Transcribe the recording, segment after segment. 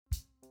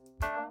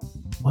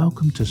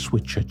Welcome to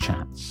Switcher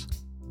Chats,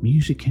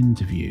 music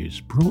interviews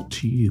brought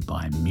to you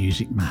by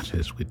Music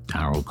Matters with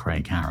Daryl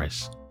Craig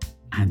Harris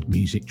and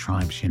Music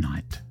Tribes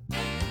Unite.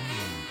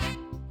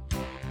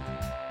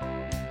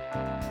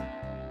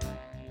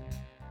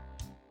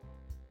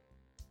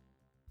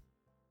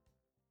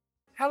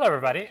 Hello,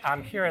 everybody.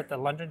 I'm here at the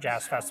London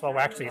Jazz Festival.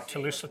 We're actually at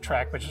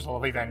Toulouse-Lautrec, which is a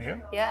lovely venue.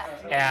 Yeah.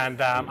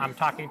 And I'm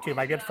talking to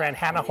my good friend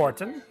Hannah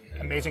Horton,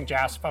 amazing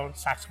jazz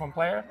saxophone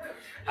player.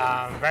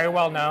 Very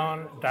well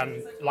known,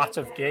 done lots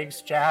of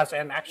gigs, jazz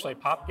and actually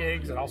pop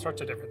gigs and all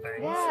sorts of different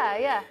things.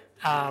 Yeah.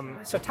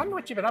 So tell me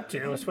what you've been up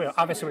to.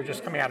 Obviously, we're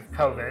just coming out of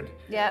COVID.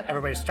 Yep.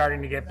 Everybody's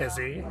starting to get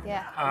busy.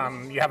 Yeah.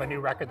 You have a new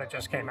record that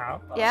just came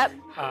out. Yep.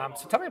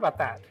 So tell me about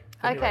that.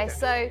 Okay,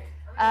 so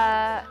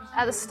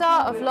at the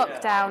start of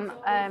lockdown,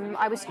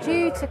 I was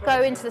due to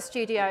go into the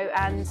studio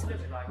and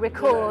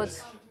record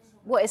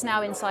what is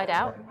now Inside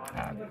Out.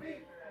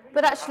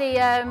 But actually,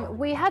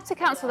 we had to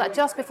cancel that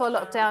just before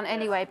lockdown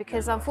anyway,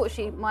 because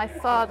unfortunately my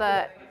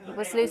father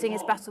was losing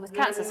his battle with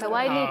cancer, so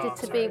I needed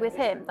to be with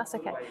him. That's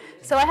okay.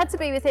 So I had to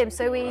be with him,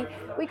 so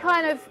we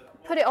kind of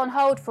put it on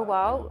hold for a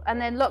while,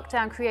 and then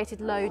lockdown created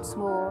loads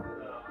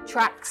more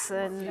tracks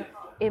and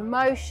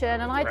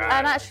emotion, and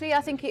actually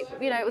I think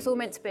it was all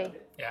meant to be.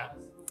 Yeah.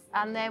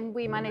 And then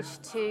we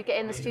managed to get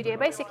in the studio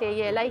basically a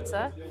year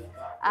later,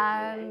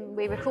 and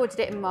we recorded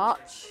it in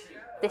March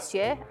this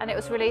year, and it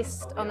was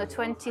released on the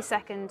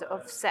 22nd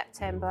of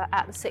September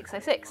at the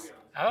 606.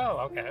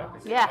 Oh, okay.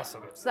 Yeah,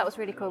 Awesome. so that was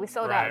really cool. We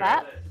sold out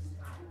that,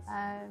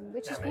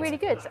 which is really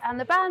good, and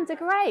the band are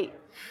great.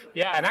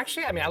 Yeah, and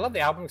actually, I love the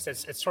album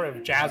because it's sort of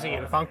jazzy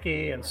and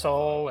funky and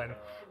soul, and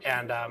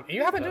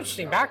you have an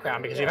interesting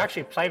background because you've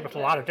actually played with a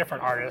lot of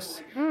different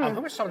artists. Who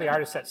are some of the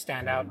artists that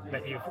stand out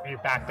that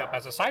you've backed up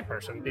as a side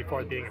person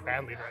before being a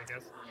band leader, I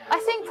guess? I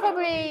think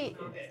probably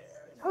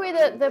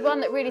the one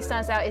that really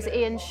stands out is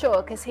Ian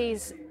Shaw, because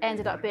he's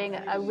ended up being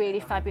a really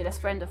fabulous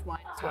friend of mine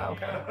as well.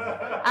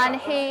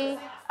 Okay.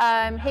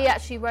 And he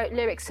actually wrote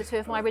lyrics to two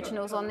of my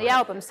originals on the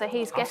album, so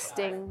he's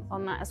guesting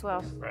on that as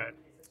well. Right.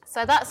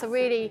 So that's a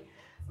really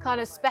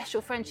kind of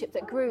special friendship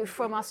that grew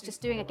from us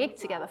just doing a gig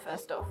together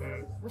first off,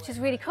 which is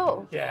really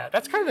cool. Yeah,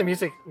 that's kind of the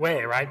music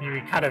way, right?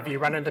 You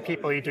run into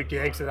people, you do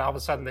gigs, and all of a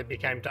sudden they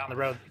became down the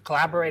road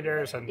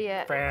collaborators and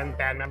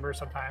band members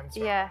sometimes.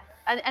 So. Yeah.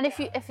 And if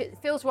it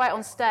feels right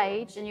on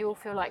stage and you all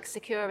feel like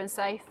secure and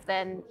safe,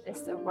 then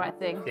it's the right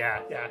thing.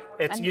 Yeah.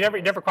 You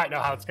never quite know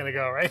how it's going to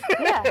go, right?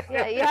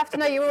 Yeah. You have to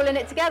know you're all in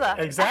it together.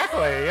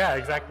 Exactly. Yeah.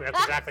 Exactly.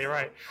 That's exactly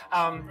right.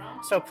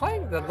 So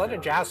playing the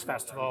London Jazz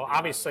Festival,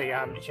 obviously,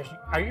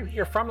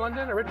 you're from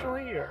London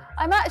originally, or?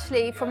 I'm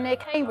actually from near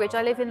Cambridge.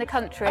 I live in the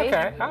country.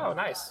 Okay. Oh,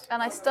 nice.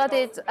 And I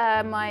studied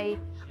I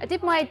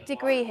did my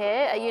degree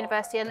here at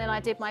university, and then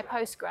I did my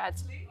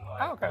postgrad.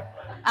 Oh, okay.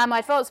 And my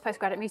advanced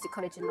postgrad at Music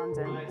College in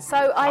London.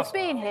 So I've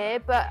been here,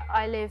 but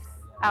I live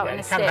out in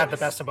the sticks. You kind of have the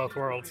best of both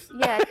worlds.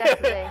 Yeah,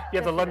 definitely. You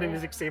have the London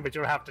music scene, but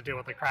you don't have to deal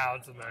with the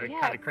crowds and the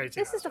kind of crazy.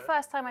 This is the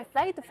first time I've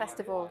played the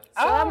festival.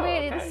 So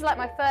this is like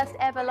my first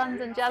ever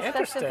London Jazz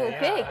Festival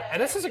gig.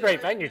 And this is a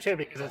great venue too,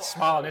 because it's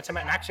small and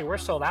intimate, and actually we're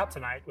sold out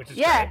tonight, which is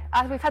great.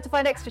 Yeah, we've had to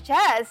find extra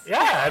chairs.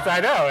 Yeah, I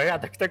know. Yeah,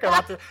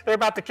 they're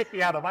about to kick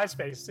me out of my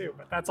space too,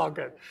 but that's all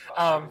good.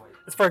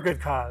 It's for a good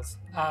cause.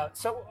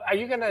 So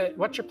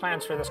what's your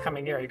plans for this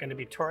coming year? Are you going to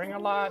be touring a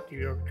lot?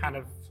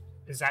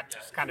 Is that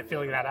just kind of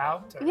feeling that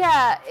out? Or?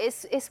 Yeah,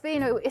 it's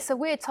a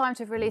weird time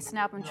to release an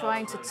album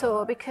trying to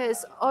tour,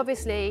 because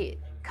obviously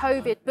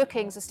COVID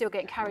bookings are still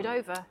getting carried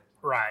over.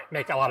 Right,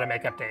 make a lot of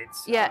makeup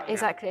dates. Yeah,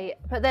 exactly.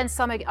 But then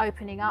some are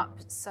opening up,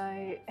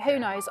 so who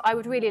knows? I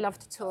would really love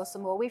to tour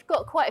some more. We've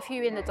got quite a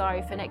few in the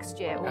diary for next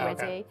year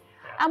already. Okay.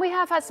 And we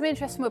have had some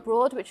interest from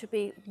abroad, which would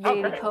be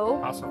really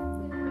cool.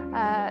 Awesome.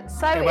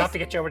 We'll have to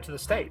get you over to the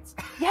States.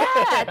 Yeah,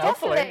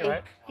 Hopefully, definitely.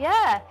 right?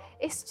 Yeah,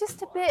 it's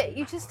just a bit,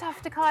 you just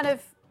have to kind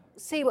of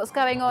see what's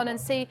going on and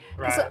see,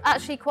 because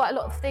actually quite a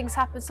lot of things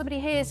happen. Somebody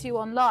hears you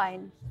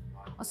online,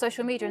 on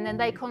social media, and then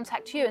they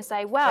contact you and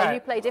say, wow, you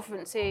play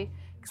different too.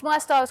 Because my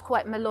style is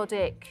quite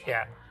melodic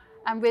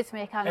and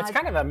rhythmic. And it's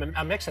kind of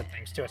a mix of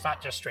things too. It's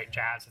not just straight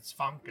jazz, it's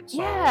funk and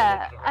soul.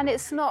 Yeah, and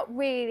it's not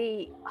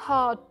really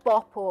hard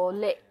bop or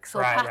licks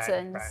or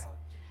patterns. Right.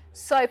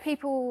 So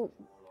people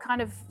kind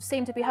of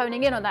seem to be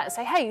honing in on that and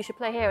say, hey, you should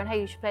play here, and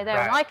hey, you should play there,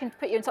 and I can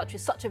put you in touch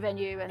with such a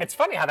venue. And it's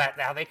funny how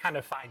they kind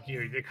of find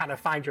you. You kind of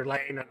find your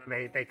lane,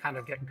 and they kind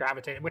of get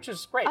gravitated, which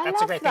is great.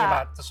 That's a great thing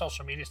about the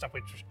social media stuff,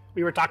 which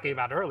we were talking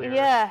about earlier.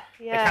 Yeah.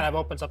 It kind of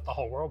opens up the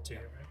whole world to you.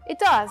 Right? It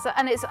does,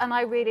 and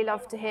I really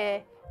love to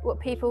hear what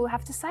people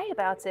have to say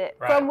about it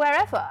from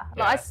wherever.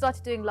 Like I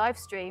started doing live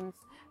streams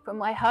from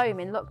my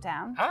home in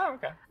lockdown. Oh,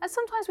 okay. And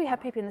sometimes we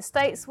have people in the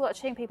States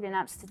watching, people in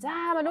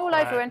Amsterdam and all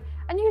over,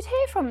 and you'd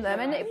hear from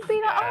them, and it'd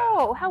be like,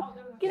 oh, how,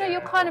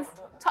 you're kind of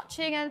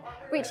touching and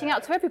reaching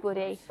out to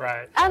everybody.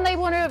 Right. And they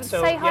want to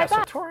say hi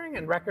back. So touring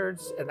and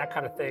records and that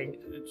kind of thing.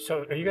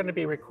 So are you going to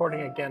be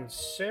recording again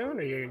soon,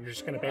 or you're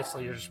just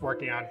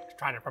working on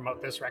trying to promote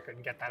this record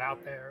and get that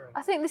out there?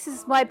 I think this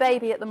is my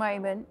baby at the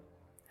moment.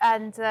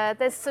 And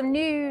there's some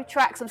new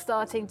tracks I'm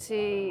starting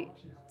to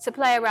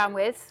play around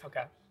with.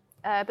 Okay.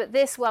 But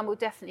this one will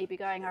definitely be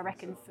going, I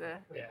reckon, for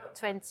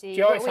 20. Do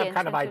you always what are we have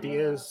kind in, of 20?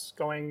 ideas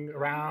going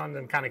around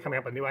and kind of coming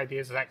up with new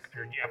ideas? Is that,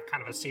 or do you have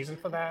kind of a season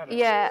for that?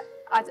 Yeah,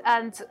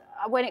 and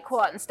when it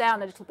quietens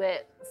down a little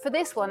bit, for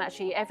this one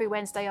actually, every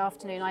Wednesday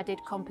afternoon I did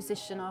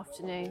composition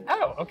afternoon.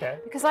 Oh, okay.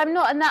 Because I'm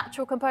not a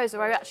natural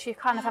composer, I actually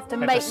kind of have to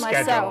make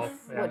myself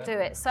do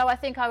it. So I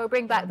think I will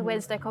bring back the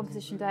Wednesday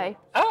composition day.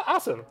 Oh,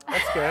 awesome.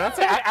 That's good.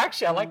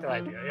 Actually, I like that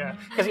idea, yeah.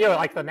 Because,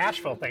 like the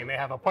Nashville thing, they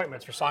have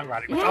appointments for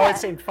songwriting, which always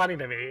seemed funny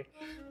to me.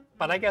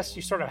 But I guess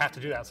you sort of have to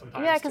do that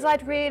sometimes. Yeah, because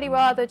I'd really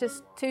rather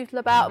just tootle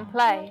about and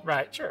play.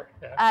 Right, sure.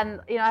 Yeah.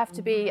 And, I have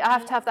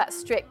to have that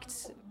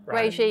strict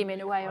regime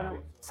in a way.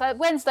 So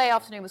Wednesday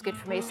afternoon was good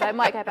for me, so I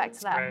might go back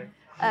to that.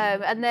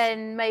 And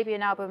then maybe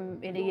an album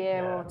in a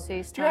year or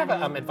two's time. Do you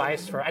have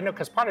advice for, I know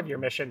because part of your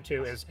mission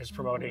too is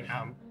promoting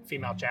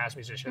female jazz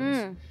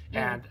musicians.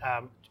 And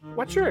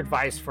what's your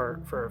advice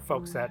for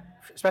folks that,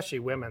 especially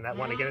women, that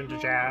want to get into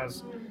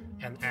jazz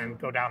and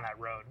go down that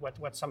road?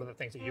 What's some of the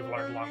things that you've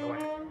learned along the way?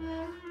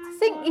 I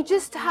think you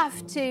just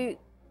have to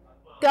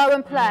go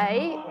and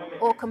play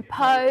or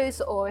compose,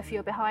 or if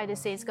you're behind the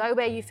scenes, go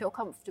where you feel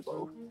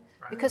comfortable.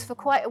 Because for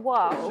quite a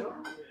while,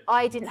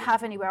 I didn't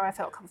have anywhere I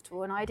felt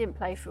comfortable, and I didn't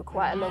play for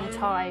quite a long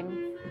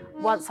time.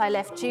 Once I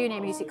left junior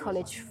music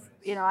college,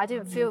 I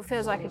didn't feel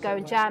as I could go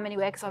and jam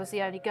anywhere because I was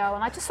the only girl,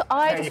 and I just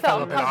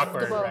felt uncomfortable.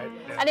 Awkward, right?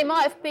 Yeah. And it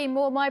might have been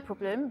more my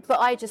problem, but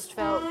I just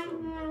felt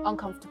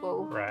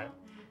uncomfortable. Right.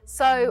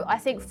 So I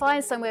think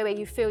find somewhere where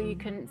you feel you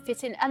can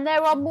fit in, and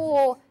there are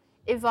more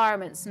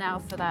environments now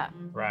for that.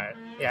 Right.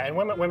 Yeah, and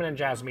Women in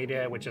Jazz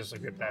Media, which is a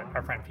group that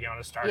our friend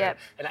Fiona started. Yep.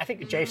 And I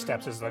think J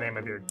Steps is the name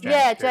of your jazz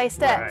Yeah, group. J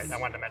Steps. Right. I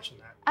wanted to mention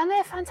that. And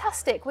they're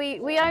fantastic.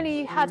 We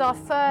only had our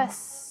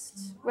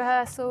first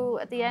rehearsal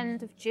at the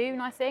end of June,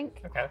 I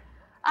think. Okay.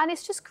 And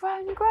it's just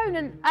grown and grown,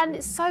 and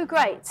it's so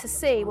great to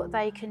see what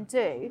they can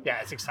do.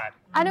 Yeah, it's exciting.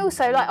 And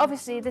also,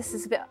 obviously,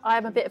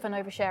 I'm a bit of an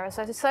oversharer.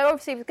 So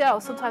obviously with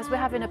girls, sometimes we're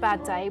having a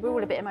bad day, we're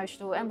all a bit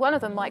emotional, and one of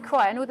them might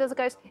cry, and all the other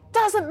goes,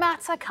 doesn't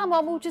matter, come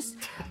on, we'll just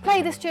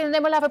play this tune, and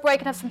then we'll have a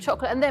break and have some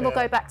chocolate, and then we'll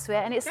go back to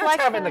it. And it's That's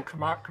having the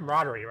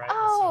camaraderie, right?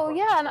 Oh,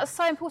 yeah, and that's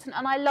so important,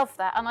 and I love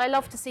that, and I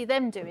love to see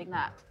them doing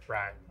that.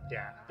 Right.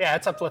 Yeah. Yeah,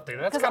 it's uplifting.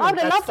 That's Because I would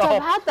have loved to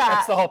have had that.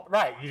 That's the whole,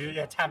 right.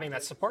 It's having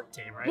that support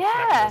team, right? Yeah.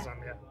 Mechanism.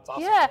 Yeah. It's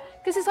awesome. Yeah,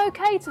 because it's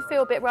okay to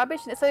feel a bit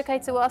rubbish, and it's okay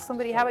to ask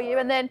somebody, how are you?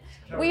 And then,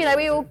 we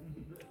all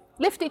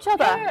lift each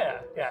other.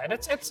 Yeah.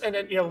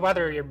 And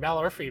whether you're male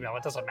or female,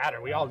 it doesn't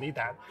matter. We all need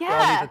that. Yeah. We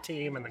all need the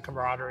team and the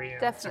camaraderie and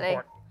Definitely.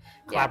 support.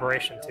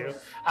 Collaboration too.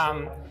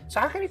 So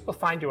how can people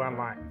find you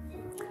online?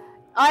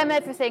 I'm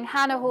everything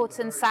Hannah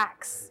Horton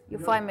Sax. You'll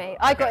find me.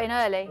 I got in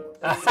early.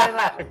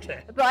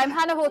 Okay. But I'm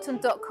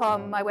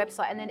hannahhorton.com, my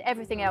website, and then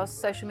everything else,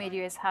 social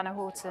media is Hannah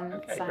Horton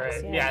Okay,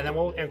 Sax. great. Yeah, and then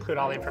we'll include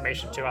all the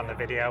information too on the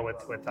video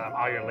with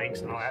all your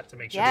links and all that to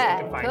make sure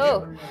people can find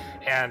you.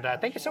 And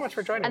thank you so much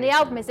for joining And me. the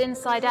album is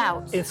Inside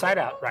Out. Inside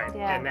Out, right?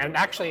 Yeah. And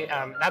actually,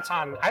 that's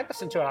on. I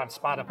listened to it on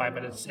Spotify,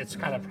 but it's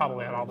kind of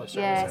probably on all the services.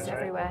 Yeah, it's right?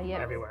 everywhere. Yeah.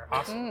 Everywhere.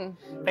 Awesome.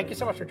 Thank you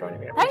so much for joining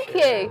me. I Thank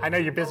appreciate you. it. I know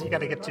you're busy. You got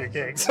to get to your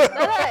gigs. No,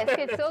 it's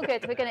good. It's all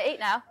good. We're going to eat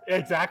now.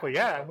 Exactly.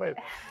 Yeah.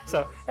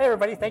 So, hey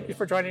everybody, thank you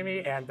for joining me,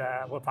 and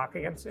we'll talk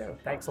again soon.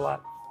 Thanks a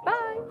lot.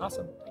 Bye.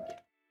 Awesome. Thank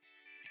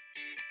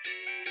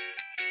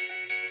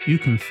you. You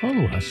can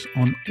follow us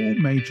on all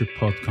major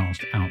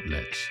podcast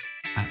outlets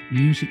at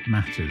Music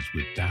Matters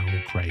with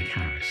Daryl Craig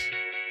Harris.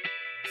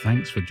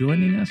 Thanks for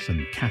joining us,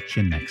 and catch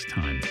you next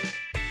time.